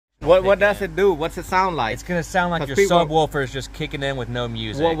What does it do? What's it sound like? It's gonna sound like your subwoofer is just kicking in with no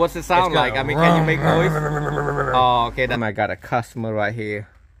music. What's it sound like? I mean, can you make noise? Oh, okay. Then I got a customer right here.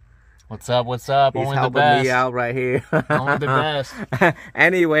 What's up? What's up? He's Only the helping best. me out right here. Only the best.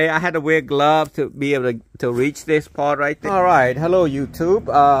 Anyway, I had to wear gloves to be able to reach this part right there. All right, hello YouTube.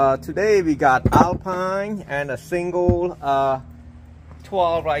 Today we got Alpine and a single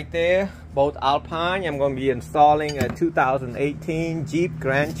 12 right there. Both Alpine. I'm going to be installing a 2018 Jeep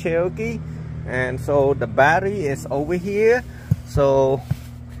Grand Cherokee, and so the battery is over here. So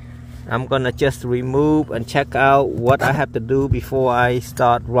I'm gonna just remove and check out what I have to do before I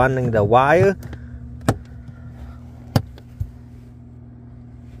start running the wire.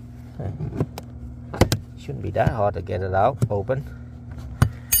 Shouldn't be that hard to get it out open.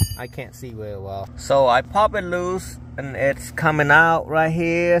 I can't see very well. So I pop it loose and it's coming out right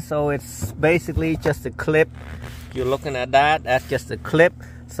here. So it's basically just a clip. You're looking at that, that's just a clip.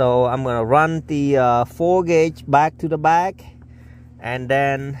 So I'm gonna run the 4 gauge back to the back, and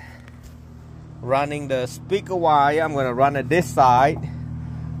then running the speaker wire, I'm gonna run it this side,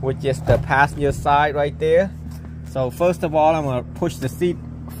 which is the passenger side right there. So first of all, I'm gonna push the seat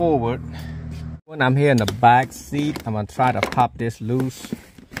forward. When I'm here in the back seat, I'm gonna try to pop this loose.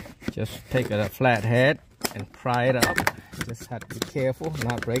 Just take a flat head and pry it up. Just have to be careful,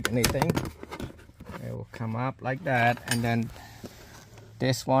 not break anything. It will come up like that, and then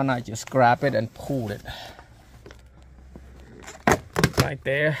this one I just grab it and pull it right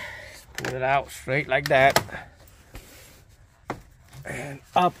there. Pull it out straight like that, and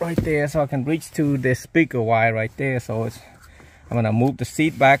up right there, so I can reach to the speaker wire right there. So I'm gonna move the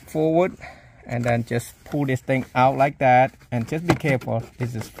seat back forward and then just pull this thing out like that, and just be careful.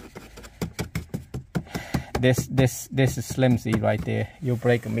 This is flimsy right there. You'll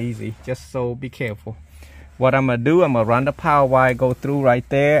break them easy, just so be careful. What I'm gonna do, I'm gonna run the power wire, go through right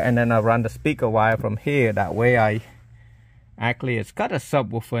there, and then I run the speaker wire from here. That way actually, it's got a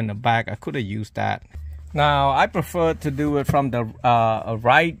subwoofer in the back. I could have used that. Now, I prefer to do it from the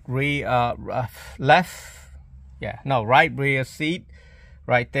right rear seat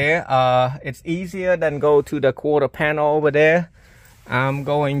right there. It's easier than go to the quarter panel over there. I'm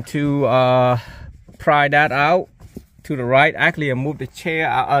going to pry that out to the right. Actually, I move the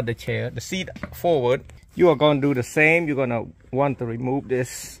the seat forward. You are going to do the same. You're going to want to remove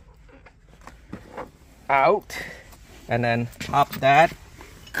this out, and then pop that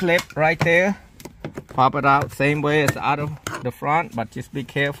clip right there. Pop it out same way as out of the front, but just be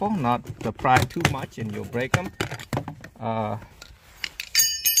careful not to pry too much and you'll break them. I'm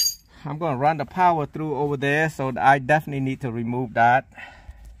going to run the power through over there, so I definitely need to remove that.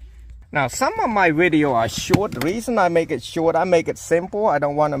 Now, some of my videos are short. The reason I make it short, I make it simple. I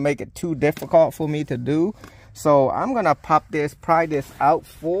don't want to make it too difficult for me to do. So I'm going to pry this out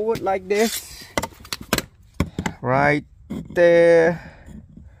forward like this. Right there.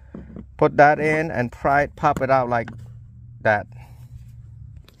 Put that in and pop it out like that.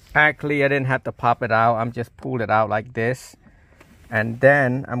 Actually, I didn't have to pop it out. I'm just pulled it out like this. And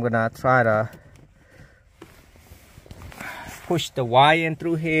then I'm going to try to push the wire in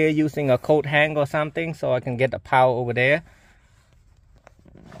through here using a coat hanger or something, so I can get the power over there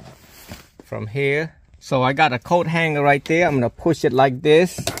from here. So I got a coat hanger right there. I'm going to push it like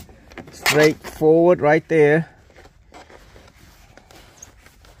this, straight forward right there.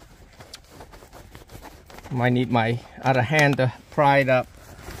 Might need my other hand to pry it up,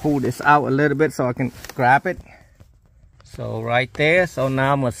 pull this out a little bit so I can grab it. So right there. So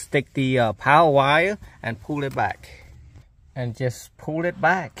now I'm going to stick the power wire and pull it back. And just pull it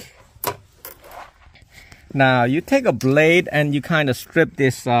back. Now you take a blade and you kind of strip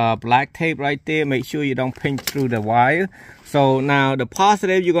this black tape right there. Make sure you don't pinch through the wire. So now the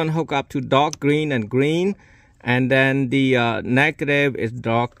positive you're going to hook up to dark green and green, and then the negative is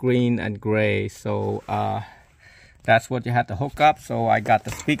dark green and gray. So that's what you have to hook up. So I got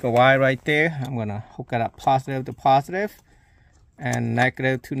the speaker wire right there. I'm going to hook it up positive to positive and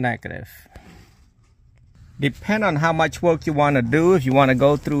negative to negative. Depend on how much work you want to do. If you want to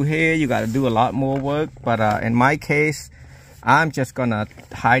go through here, you got to do a lot more work. But in my case, I'm just gonna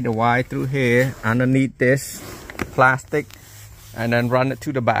hide the wire through here underneath this plastic and then run it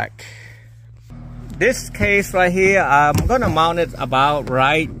to the back. This case right here, I'm gonna mount it about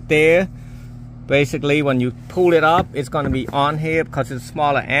right there. Basically, when you pull it up, it's gonna be on here because it's a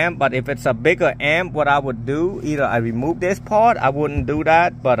smaller amp. But if it's a bigger amp, what I would do, either I remove this part, I wouldn't do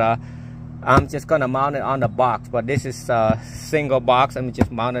that, but I'm just gonna mount it on the box. But this is a single box. I'm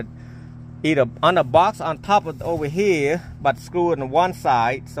just mount it either on the box on top of over here, but screw it on one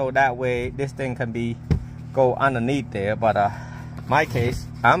side, so that way this thing can go underneath there. But my case,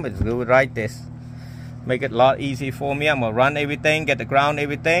 I'm just do it right this. Make it a lot easier for me. I'm gonna run everything, get the ground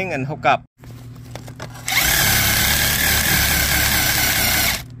everything, and hook up.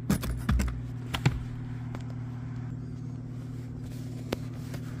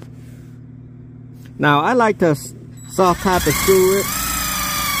 Now I like to soft type of screw it.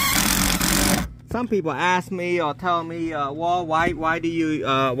 Some people ask me or tell me, well, why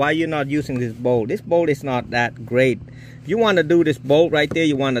you're not using this bolt? This bolt is not that great. If you want to do this bolt right there,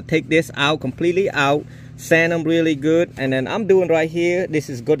 you want to take this out completely out, sand them really good, and then I'm doing right here. This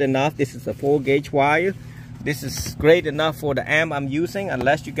is good enough. This is a 4-gauge wire. This is great enough for the amp I'm using,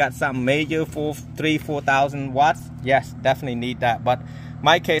 unless you got something major for 3,000-4,000 watts. Yes, definitely need that, but in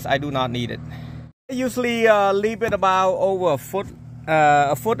my case, I do not need it. I usually leave it about over a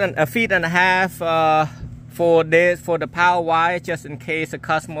feet and a half for the power wire, just in case a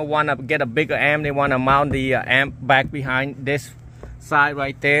customer want to get a bigger amp. They want to mount the amp back behind this side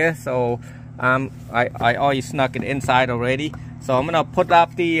right there. So I already snuck it inside already. So I'm gonna put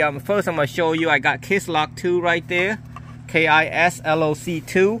up the first. I'm gonna show you I got KISLOC 2 right there, KISLOC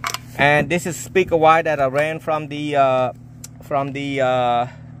 2, and this is speaker wire that I ran from the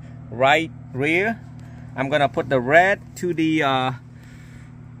right rear. I'm gonna put the red to the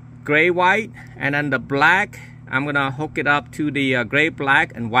gray white, and then the black I'm gonna hook it up to the gray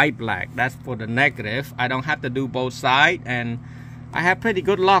black and white black. That's for the negative. I don't have to do both sides, and I have pretty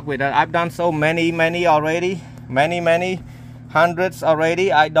good luck with it. I've done so many already, many hundreds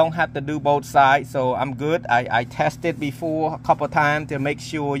already. I don't have to do both sides, so I'm good. I tested before a couple times to make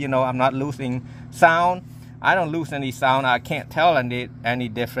sure, you know, I'm not losing sound. I don't lose any sound. I can't tell any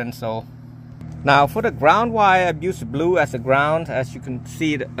difference. So now for the ground wire, I've used blue as a ground, as you can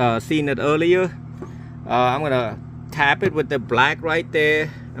see seen it earlier. I'm gonna tap it with the black right there.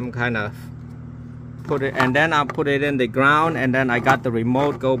 I'm kind of put it, and then I'll put it in the ground, and then I got the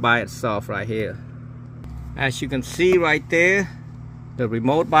remote go by itself right here. As you can see right there, the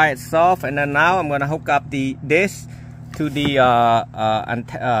remote by itself. And then now I'm gonna hook up this to the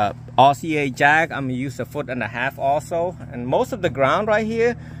RCA jack. I'm gonna use 1.5 feet also, and most of the ground right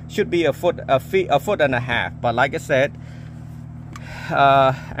here should be a foot and a half. But like I said,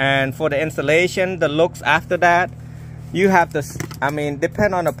 and for the installation, the looks after that, you have to, I mean,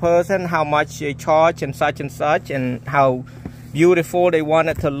 depend on the person how much they charge and such, and how beautiful they want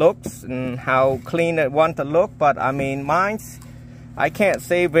it to look and how clean they want to look. But I mean, mine's, I can't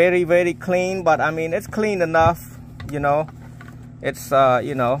say very clean, but I mean, it's clean enough, you know. It's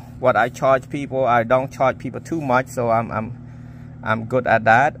you know what I charge people. I don't charge people too much, so I'm good at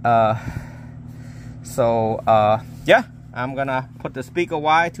that. Yeah, I'm gonna put the speaker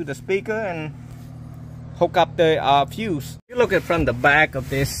wire to the speaker and hook up the fuse. You look at from the back of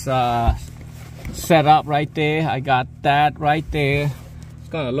this setup right there. I got that right there. It's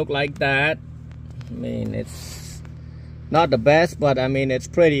gonna look like that. I mean, it's not the best, but I mean, it's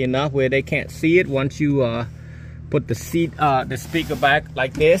pretty enough where they can't see it once you put the speaker back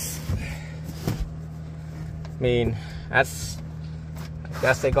like this. I mean, I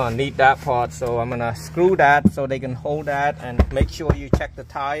guess they're gonna need that part, so I'm gonna screw that so they can hold that, and make sure you check the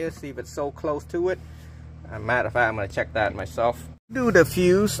tires, see if it's so close to it. As a matter of fact, I'm gonna check that myself. Do the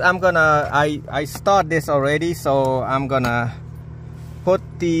fuse. I start this already, so I'm gonna put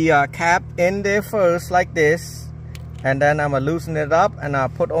the cap in there first like this, and then I'm gonna loosen it up, and I'll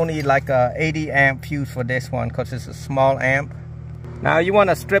put only like a 80 amp fuse for this one because it's a small amp. Now you want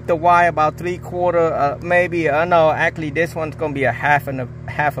to strip the wire about 3/4, maybe. No, actually this one's gonna be a half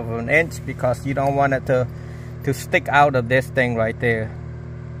of an inch, because you don't want it to stick out of this thing right there.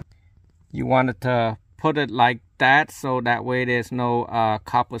 You want it to put it like that, so that way there's no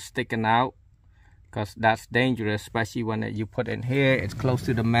copper sticking out, because that's dangerous, especially when you put it in here. It's close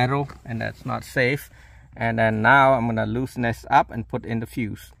to the metal, and that's not safe. And then now I'm gonna loosen this up and put in the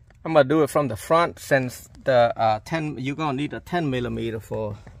fuse. I'm gonna do it from the front, since the you're gonna need a 10mm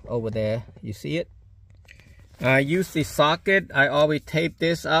for over there. You see it? I use the socket. I always tape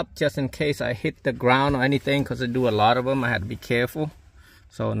this up just in case I hit the ground or anything, because I do a lot of them. I had to be careful.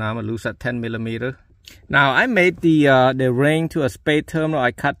 So now I'm gonna lose that 10mm. Now I made the ring to a spade terminal.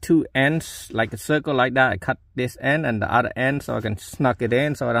 I cut 2 ends, like a circle like that. I cut this end and the other end, so I can snug it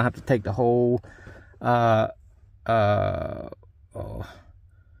in, so I don't have to take the whole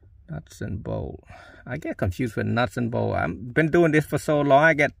nuts and bolt. I get confused with nuts and bolt. I've been doing this for so long,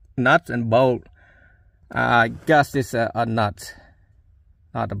 I get nuts and bolt. I guess it's a nut,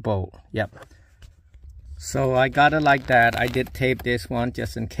 not a bolt. Yep. So I got it like that. I did tape this one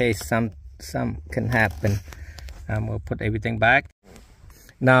just in case some can happen. We'll put everything back.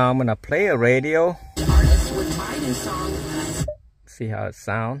 Now I'm gonna play a radio. See see how it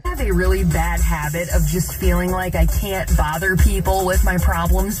sounds. I have a really bad habit of just feeling like I can't bother people with my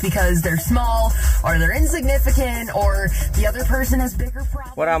problems because they're small or they're insignificant or the other person has bigger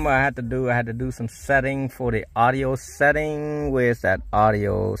problems. What I'm gonna have to do, I had to do some setting for the audio setting. Where's that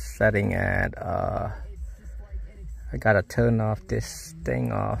audio setting at? I gotta turn off this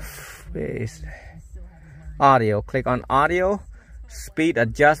thing off. Where is audio? Click on audio, speed,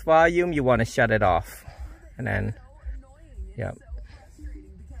 adjust volume. You want to shut it off, and then yep.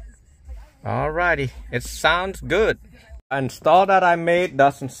 Alrighty, it sounds good. Install that I made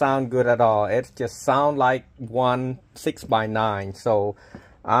doesn't sound good at all. It just sounds like one 6x9. So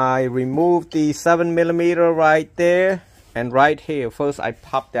I removed the 7mm right there and right here. First I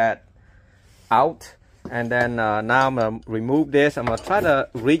popped that out, and then now I'm gonna remove this. I'm gonna try to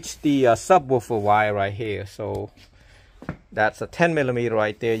reach the subwoofer wire right here. So that's a 10mm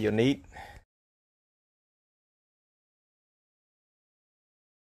right there you need.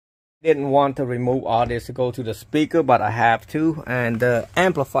 Didn't want to remove all this to go to the speaker, but I have to. And the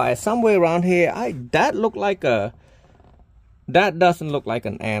amplifier somewhere around here, that look like a, that doesn't look like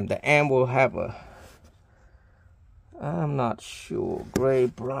an amp. The amp will have a, I'm not sure, gray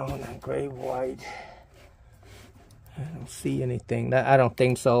brown and gray white. I don't see anything. I don't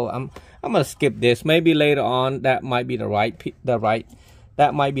think so. I'm gonna skip this. Maybe later on that might be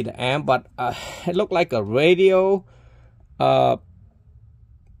that might be the amp, but it looked like a radio. I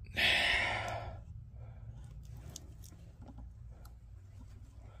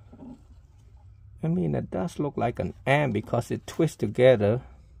mean, it does look like an amp because it twists together.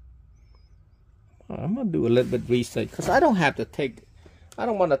 I'm gonna do a little bit research because I don't want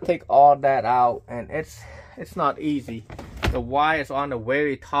to take all that out, and it's not easy. The wire is on the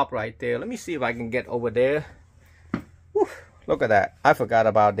very top right there. Let me see if I can get over there. Whew, look at that. I forgot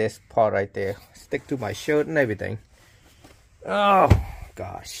about this part right there. Stick to my shirt and everything. Oh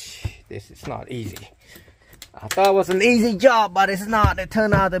gosh, this is not easy. I thought it was an easy job, but it's not. It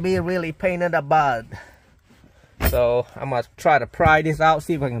turned out to be a really pain in the butt. So I'm gonna try to pry this out,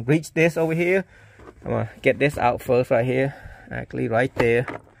 see if I can reach this over here. I'm gonna get this out first right here. Actually right there.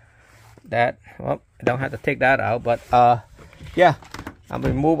 That, well, I don't have to take that out, but yeah, I'm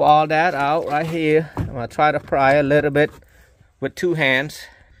gonna remove all that out right here. I'm gonna try to pry a little bit with two hands.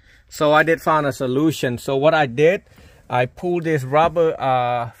 So I did find a solution. So what I did, I pulled this rubber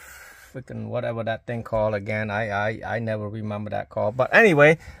freaking whatever that thing called again. I never remember that call. But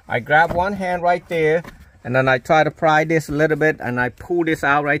anyway, I grabbed one hand right there, and then I try to pry this a little bit, and I pull this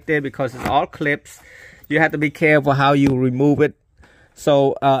out right there because it's all clips. You have to be careful how you remove it.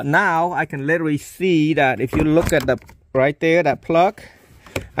 So now I can literally see that if you look at the right there, that plug,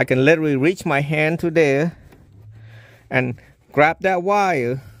 I can literally reach my hand to there and grab that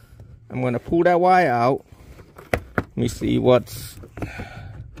wire. I'm gonna pull that wire out. Let me see what's,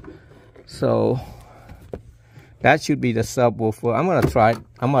 so that should be the subwoofer. I'm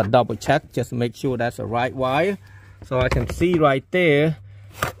gonna double check just to make sure that's the right wire. So I can see right there,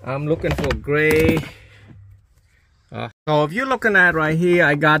 I'm looking for gray. So if you're looking at right here,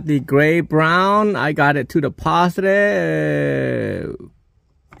 I got the gray brown. I got it to the positive.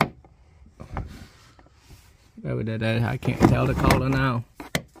 I can't tell the color now.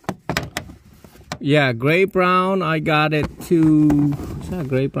 Yeah, gray brown, I got it to, is that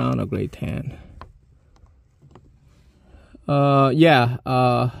gray brown or gray tan?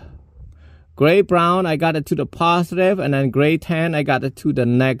 Gray brown, I got it to the positive, and then gray tan, I got it to the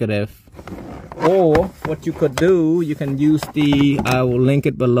negative. Or what you could do, you can use the, I will link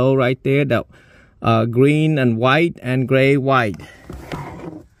it below right there, the green and white and gray white.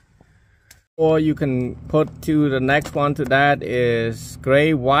 Or you can put to the next one to that is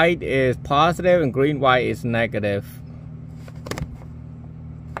gray white is positive and green white is negative.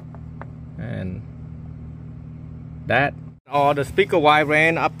 And that, all the speaker wire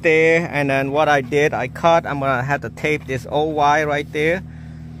ran up there, and then what I did, I cut, I'm gonna have to tape this old wire right there.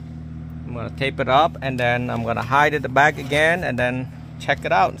 I'm gonna tape it up, and then I'm gonna hide it back again, and then check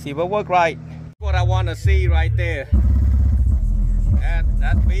it out and see if it works right. What I want to see right there.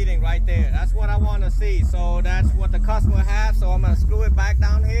 That beading right there, that's what I want to see. So that's what the customer has. So I'm gonna screw it back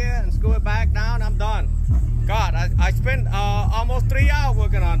down here and screw it back down. I'm done. God, I spent almost 3 hours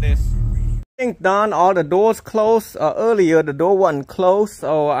working on this. Done. All the doors closed. Earlier the door wasn't closed,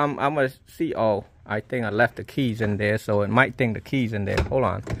 so I'm gonna see. Oh, I think I left the keys in there, so it might think the keys in there. Hold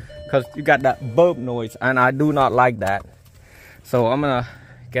on, because you got that burp noise, and I do not like that. So I'm gonna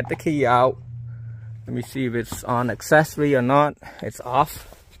get the key out. Let me see if it's on accessory or not. It's off.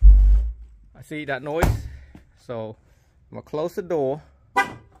 I see that noise, so I'm gonna close the door.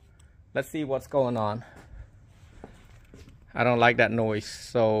 Let's see what's going on. I don't like that noise.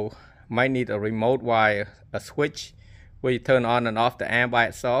 So might need a remote wire, a switch where you turn on and off the amp by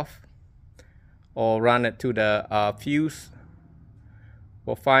itself, or run it to the fuse.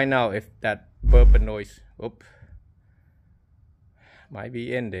 We'll find out if that burping noise, oop, might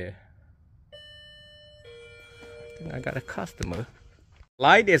be in there. I think I got a customer.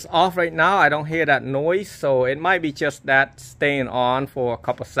 Light is off right now. I don't hear that noise, so it might be just that staying on for a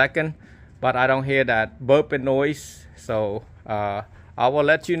couple seconds, but I don't hear that burping noise. So I will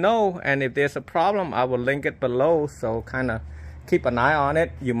let you know, and if there's a problem, I will link it below. So kind of keep an eye on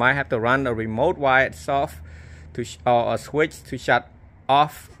it. You might have to run a remote wire itself to or a switch to shut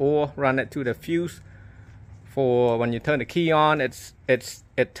off, or run it to the fuse for when you turn the key on. It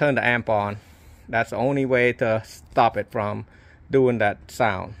turn the amp on. That's the only way to stop it from doing that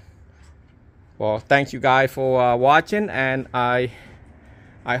sound. Well, thanks you guys for watching, and I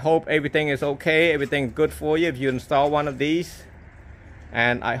hope everything is okay, everything's good for you if you install one of these.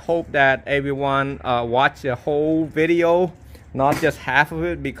 And I hope that everyone watch the whole video, not just half of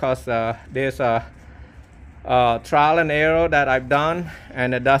it, because there's a trial and error that I've done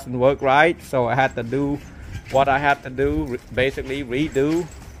and it doesn't work right. So I had to do what I had to do, basically redo.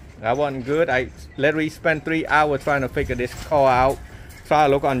 That wasn't good. I literally spent 3 hours trying to figure this car out. Try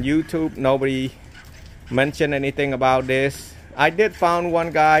to look on YouTube. Nobody mentioned anything about this. I did find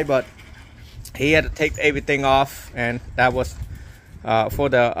one guy, but he had to take everything off, and that was for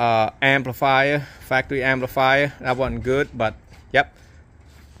the amplifier, factory amplifier. That wasn't good, but yep,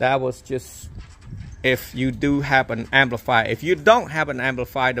 that was just if you do have an amplifier. If you don't have an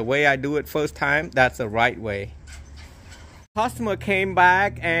amplifier, the way I do it first time, that's the right way. Customer came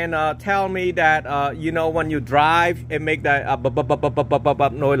back and tell me that you know, when you drive, it make that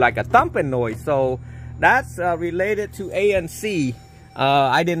noise, like a thumping noise. So that's related to ANC.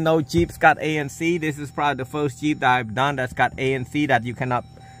 I didn't know Jeeps got ANC. This is probably the first Jeep that I've done that's got ANC, that you cannot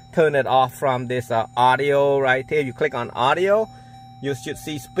turn it off from this audio right here. You click on audio, you should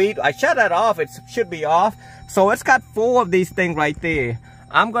see speed. I shut that off, it should be off. So it's got 4 of these things right there.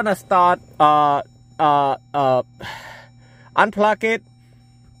 I'm gonna start unplug it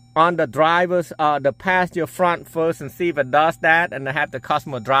on the driver's the passenger front first and see if it does that, and have the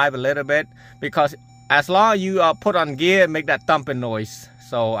customer drive a little bit, because as long as you put on gear, make that thumping noise.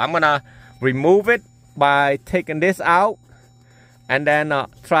 So I'm gonna remove it by taking this out and then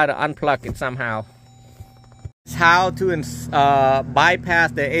try to unplug it somehow. It's how to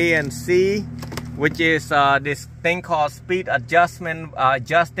bypass the ANC, which is this thing called speed adjustment,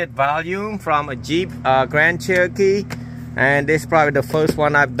 adjusted volume from a Jeep Grand Cherokee. And this is probably the first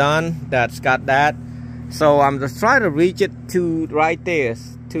one I've done that's got that. So I'm just trying to reach it to right there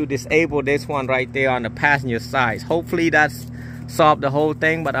to disable this one right there on the passenger side. Hopefully that's solved the whole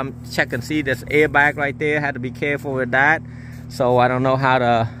thing, but I'm checking, see this airbag right there. Had to be careful with that. So I don't know how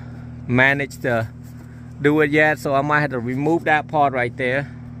to manage to do it yet. So I might have to remove that part right there.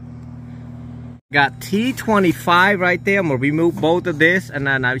 Got T25 right there. I'm gonna remove both of this, and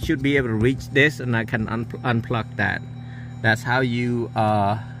then I should be able to reach this, and I can unplug that. That's how you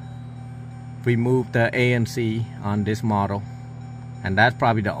remove the ANC on this model, and that's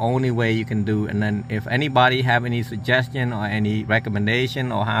probably the only way you can do. And then if anybody have any suggestion or any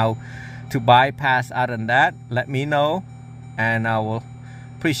recommendation or how to bypass other than that, let me know, and I will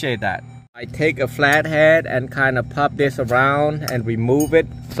appreciate that. I take a flathead and kind of pop this around and remove it,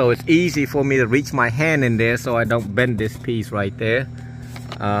 so it's easy for me to reach my hand in there, so I don't bend this piece right there.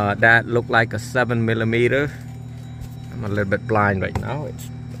 That looked like a 7mm. I'm a little bit blind right now.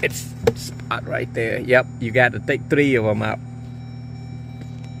 It's spot right there. Yep, you got to take 3 of them out.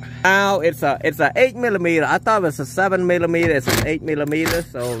 Now it's a 8mm. I thought it was a 7mm. It's an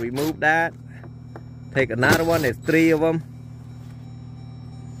 8mm. So remove that. Take another one. There's 3 of them.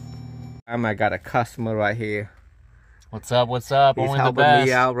 I got a customer right here. What's up? What's up? He's Only the helping best.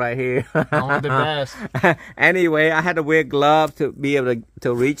 me out right here. Only the best. Anyway, I had to wear gloves to be able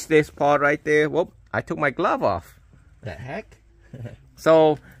to reach this part right there. Whoop! I took my glove off. The heck?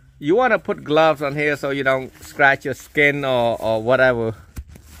 So you want to put gloves on here so you don't scratch your skin or whatever.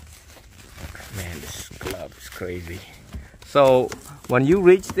 Man, this glove is crazy. So when you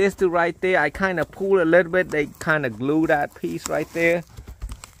reach this to right there, I kind of pull a little bit. They kind of glue that piece right there.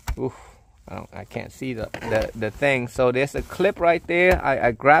 Oof, I can't see the thing. So there's a clip right there.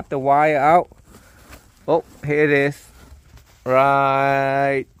 I grab the wire out. Oh, here it is.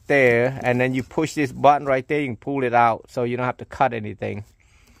 Right there, and then you push this button right there, you can pull it out, so you don't have to cut anything.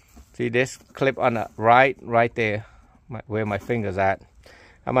 See this clip on the right there, where my finger's at.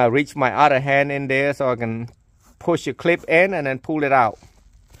 I'm gonna reach my other hand in there so I can push the clip in and then pull it out.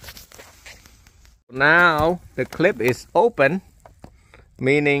 Now the clip is open,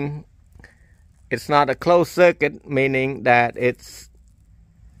 meaning it's not a closed circuit, meaning that it's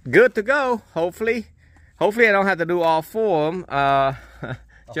good to go. Hopefully I don't have to do all 4 of them,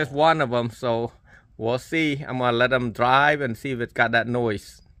 just one of them. So we'll see. I'm gonna let them drive and see if it's got that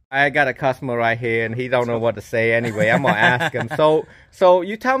noise. I got a customer right here and he don't know what to say anyway. I'm gonna ask him. So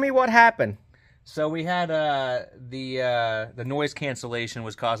you tell me what happened. So we had the noise cancellation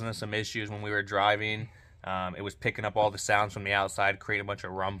was causing us some issues when we were driving. It was picking up all the sounds from the outside, creating a bunch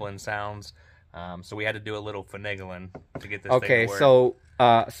of rumbling sounds. So we had to do a little finagling to get this thing to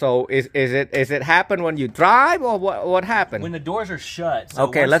work. So is it happen when you drive, or what happened? When the doors are shut. So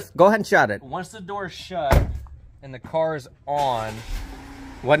okay, let's go ahead and shut it. Once the door's shut and the car's on.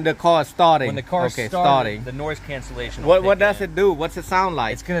 When the car is starting. When the car's starting, the noise cancellation. What does it do? What's it sound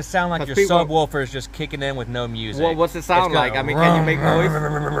like? It's gonna sound like your subwoofer is just kicking in with no music. What's it sound like? I mean, can you make noise?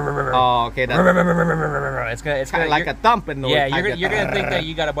 Oh, okay. It's kind of like a thumping noise. Yeah, you're gonna think that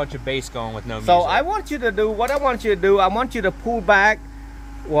you got a bunch of bass going with no music. So I want you to do what I want you to do. I want you to pull back.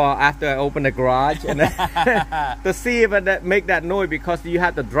 Well, after I open the garage and to see if it make that noise, because you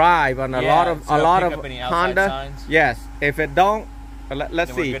have to drive on a lot of Honda. Signs. Yes. If it don't.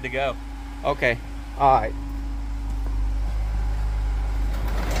 Let's see. We're good to go. Okay. All right.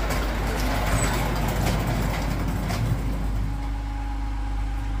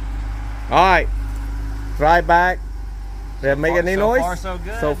 All right. Drive back. Did it make any noise? So far, so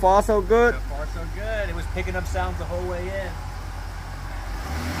good. So far, so good. So far, so good. It was picking up sounds the whole way in.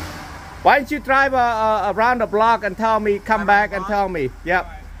 Why don't you drive around the block and tell me, come back and tell me. Yep.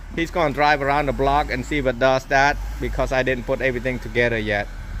 Right. He's going to drive around the block and see if it does that, because I didn't put everything together yet.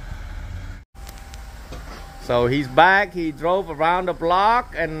 So he's back. He drove around the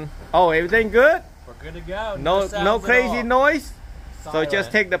block and, oh, everything good? We're good to go. No crazy noise? Silent. So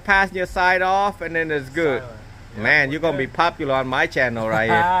just take the passenger side off and then it's good. Yep, man, you're going to be popular on my channel right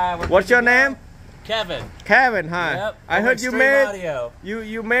here. What's your name? Kevin. Kevin, huh? Yep. I heard you married.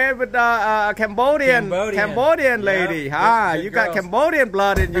 You married with a Cambodian lady, yep. huh? Good you girls. got Cambodian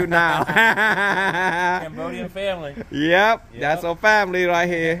blood in you now. Cambodian family. Yep, that's our family right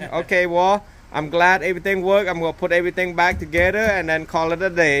here. Okay, well, I'm glad everything worked. I'm gonna put everything back together and then call it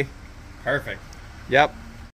a day. Perfect. Yep.